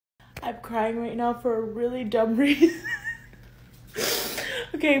I'm crying right now for a really dumb reason.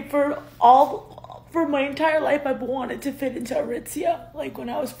 Okay, for my entire life, I've wanted to fit into Aritzia. Like when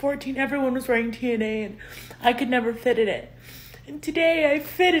I was 14, everyone was wearing TNA and I could never fit in it. And today I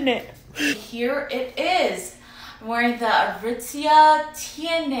fit in it. Here it is. I'm wearing the Aritzia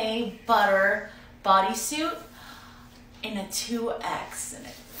TNA Butter bodysuit in a 2X and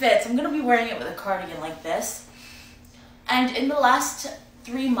it fits. I'm gonna be wearing it with a cardigan like this. And in the last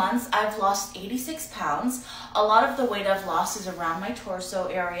 3 months, I've lost 86 pounds. A lot of the weight I've lost is around my torso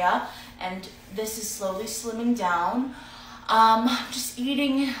area, and this is slowly slimming down. I'm just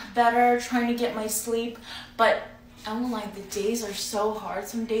eating better, trying to get my sleep, but I won't lie, the days are so hard.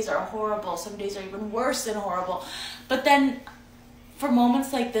 Some days are horrible, some days are even worse than horrible. But then, for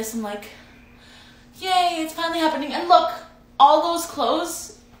moments like this, I'm like, yay, it's finally happening. And look, all those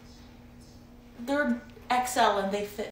clothes, they're XL and they fit